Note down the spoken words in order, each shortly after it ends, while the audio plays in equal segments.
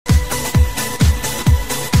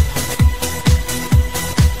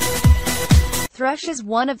thrush is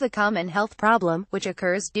one of the common health problem, which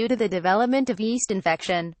occurs due to the development of yeast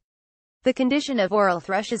infection. The condition of oral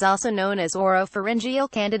thrush is also known as oropharyngeal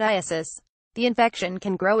candidiasis. The infection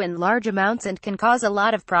can grow in large amounts and can cause a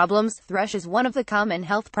lot of problems. Thrush is one of the common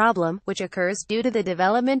health problem, which occurs due to the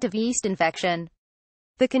development of yeast infection.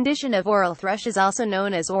 The condition of oral thrush is also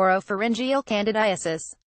known as oropharyngeal candidiasis.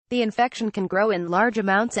 The infection can grow in large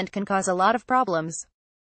amounts and can cause a lot of problems.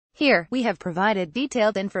 Here, we have provided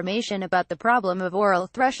detailed information about the problem of oral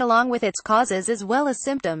thrush along with its causes as well as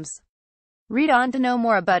symptoms. Read on to know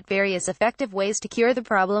more about various effective ways to cure the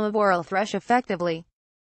problem of oral thrush effectively.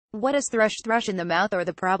 What is thrush? Thrush in the mouth or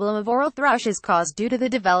the problem of oral thrush is caused due to the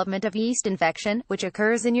development of yeast infection, which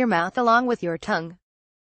occurs in your mouth along with your tongue.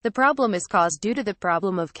 The problem is caused due to the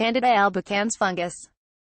problem of Candida albicans fungus.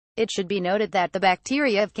 It should be noted that the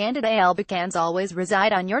bacteria of Candida albicans always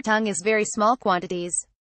reside on your tongue in very small quantities.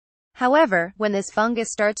 However, when this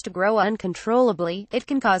fungus starts to grow uncontrollably, it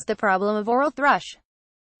can cause the problem of oral thrush.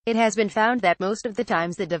 It has been found that most of the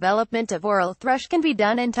times the development of oral thrush can be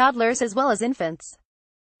done in toddlers as well as infants.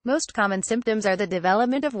 Most common symptoms are the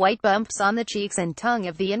development of white bumps on the cheeks and tongue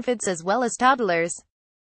of the infants as well as toddlers.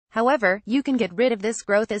 However, you can get rid of this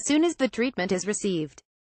growth as soon as the treatment is received.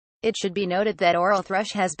 It should be noted that oral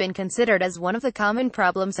thrush has been considered as one of the common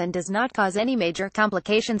problems and does not cause any major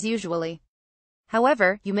complications usually.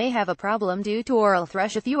 However, you may have a problem due to oral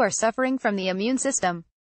thrush if you are suffering from the immune system.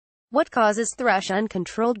 What causes thrush?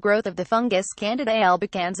 Uncontrolled growth of the fungus Candida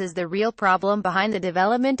albicans is the real problem behind the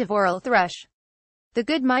development of oral thrush. The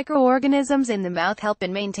good microorganisms in the mouth help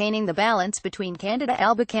in maintaining the balance between Candida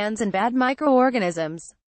albicans and bad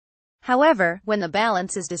microorganisms. However, when the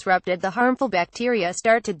balance is disrupted, the harmful bacteria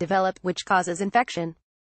start to develop, which causes infection.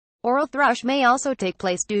 Oral thrush may also take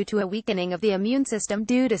place due to a weakening of the immune system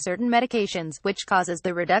due to certain medications, which causes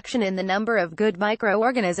the reduction in the number of good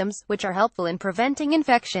microorganisms, which are helpful in preventing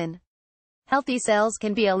infection. Healthy cells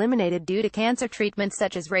can be eliminated due to cancer treatments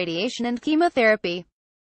such as radiation and chemotherapy.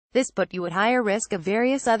 This put you at higher risk of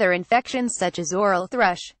various other infections such as oral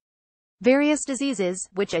thrush. Various diseases,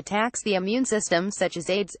 which attacks the immune system such as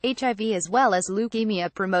AIDS, HIV as well as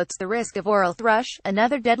leukemia promotes the risk of oral thrush.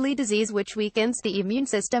 Another deadly disease which weakens the immune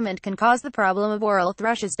system and can cause the problem of oral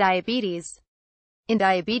thrush is diabetes. In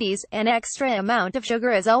diabetes, an extra amount of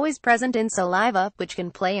sugar is always present in saliva, which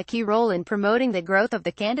can play a key role in promoting the growth of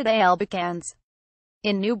the Candida albicans.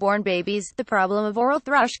 In newborn babies, the problem of oral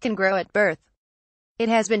thrush can grow at birth. It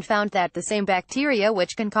has been found that the same bacteria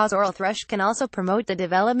which can cause oral thrush can also promote the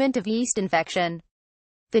development of yeast infection.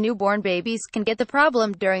 The newborn babies can get the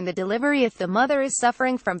problem during the delivery if the mother is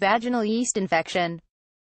suffering from vaginal yeast infection.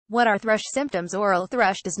 What are thrush symptoms? Oral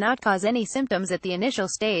thrush does not cause any symptoms at the initial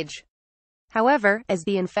stage. However, as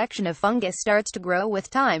the infection of fungus starts to grow with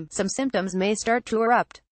time, some symptoms may start to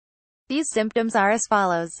erupt. These symptoms are as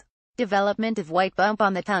follows: development of white bump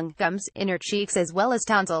on the tongue, gums, inner cheeks as well as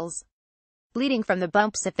tonsils. Bleeding from the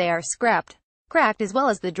bumps if they are cracked as well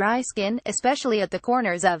as the dry skin, especially at the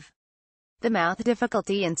corners of the mouth.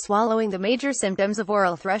 Difficulty in swallowing. The major symptoms of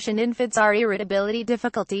oral thrush in infants are irritability,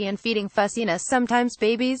 difficulty in feeding, fussiness. Sometimes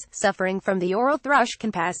babies suffering from the oral thrush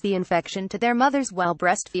can pass the infection to their mothers while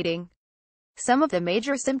breastfeeding. Some of the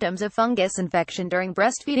major symptoms of fungus infection during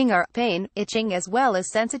breastfeeding are pain, itching as well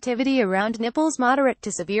as sensitivity around nipples, moderate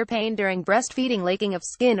to severe pain during breastfeeding, laking of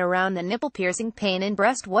skin around the nipple, piercing pain in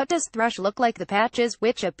breast. What does thrush look like? The patches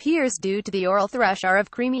which appears due to the oral thrush are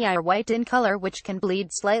of creamy or white in color, which can bleed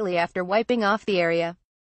slightly after wiping off the area.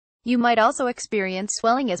 You might also experience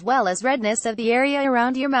swelling as well as redness of the area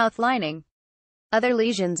around your mouth lining. Other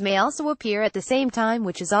lesions may also appear at the same time,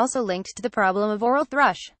 which is also linked to the problem of oral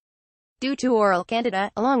thrush. Due to oral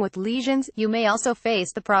candida, along with lesions, you may also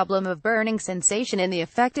face the problem of burning sensation in the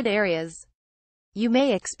affected areas. You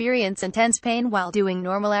may experience intense pain while doing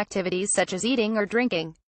normal activities such as eating or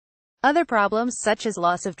drinking. Other problems such as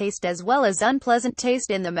loss of taste as well as unpleasant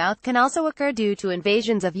taste in the mouth can also occur due to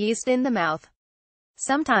invasions of yeast in the mouth.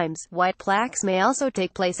 Sometimes, white plaques may also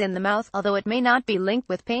take place in the mouth, although it may not be linked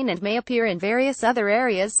with pain and may appear in various other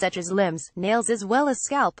areas such as limbs, nails as well as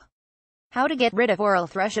scalp. How to get rid of oral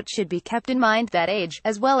thrush? It should be kept in mind that age,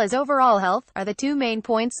 as well as overall health, are the two main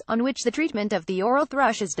points on which the treatment of the oral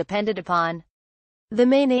thrush is dependent upon. The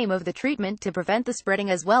main aim of the treatment to prevent the spreading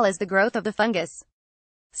as well as the growth of the fungus.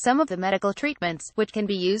 Some of the medical treatments, which can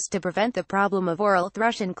be used to prevent the problem of oral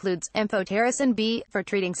thrush includes amphotericin B, for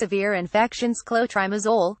treating severe infections,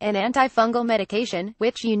 clotrimazole, an antifungal medication,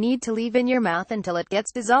 which you need to leave in your mouth until it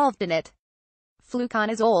gets dissolved in it.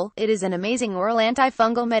 Fluconazole, it is an amazing oral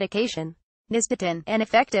antifungal medication. Nystatin, an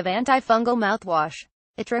effective antifungal mouthwash.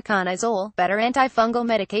 Itraconazole, better antifungal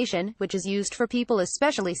medication, which is used for people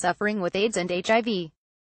especially suffering with AIDS and HIV.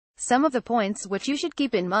 Some of the points which you should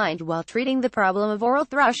keep in mind while treating the problem of oral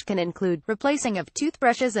thrush can include replacing of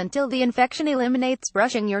toothbrushes until the infection eliminates,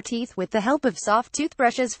 brushing your teeth with the help of soft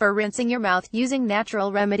toothbrushes for rinsing your mouth, using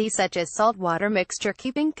natural remedies such as salt water mixture,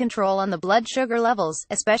 keeping control on the blood sugar levels,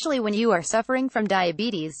 especially when you are suffering from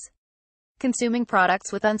diabetes. Consuming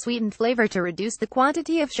products with unsweetened flavor to reduce the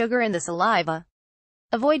quantity of sugar in the saliva.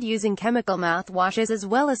 Avoid using chemical mouthwashes as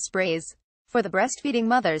well as sprays. For the breastfeeding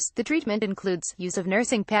mothers, the treatment includes use of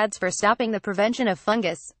nursing pads for stopping the prevention of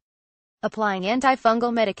fungus. Applying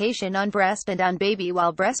antifungal medication on breast and on baby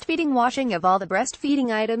while breastfeeding. Washing of all the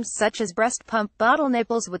breastfeeding items such as breast pump, bottle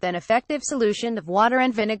nipples with an effective solution of water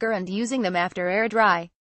and vinegar and using them after air dry.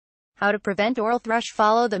 How to prevent oral thrush.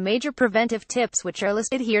 Follow the major preventive tips which are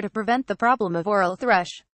listed here to prevent the problem of oral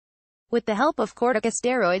thrush. With the help of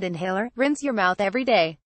corticosteroid inhaler, rinse your mouth every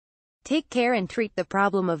day. Take care and treat the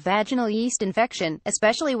problem of vaginal yeast infection,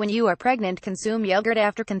 especially when you are pregnant. Consume yogurt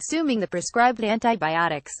after consuming the prescribed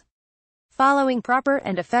antibiotics. Following proper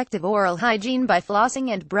and effective oral hygiene by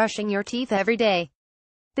flossing and brushing your teeth every day.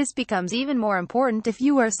 This becomes even more important if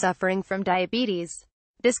you are suffering from diabetes.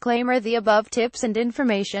 Disclaimer: the above tips and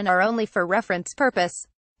information are only for reference purpose.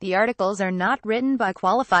 The articles are not written by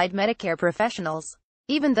qualified Medicare professionals.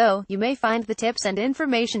 Even though you may find the tips and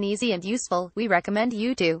information easy and useful, we recommend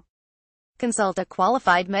you to consult a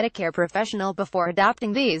qualified Medicare professional before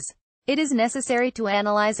adopting these. It is necessary to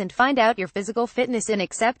analyze and find out your physical fitness in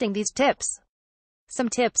accepting these tips. Some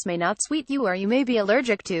tips may not suit you or you may be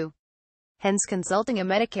allergic to. Hence, consulting a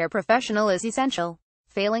Medicare professional is essential.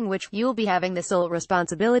 Failing which, you will be having the sole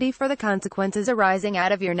responsibility for the consequences arising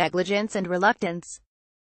out of your negligence and reluctance.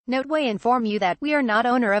 Note: we inform you that we are not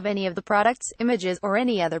owner of any of the products, images, or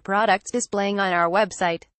any other products displaying on our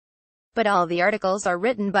website. But all the articles are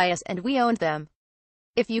written by us, and we own them.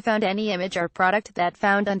 If you found any image or product that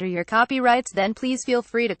found under your copyrights, then please feel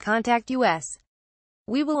free to contact us.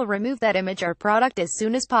 We will remove that image or product as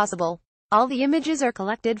soon as possible. All the images are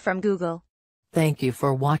collected from Google. Thank you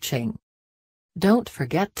for watching. Don't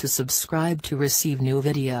forget to subscribe to receive new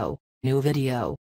video.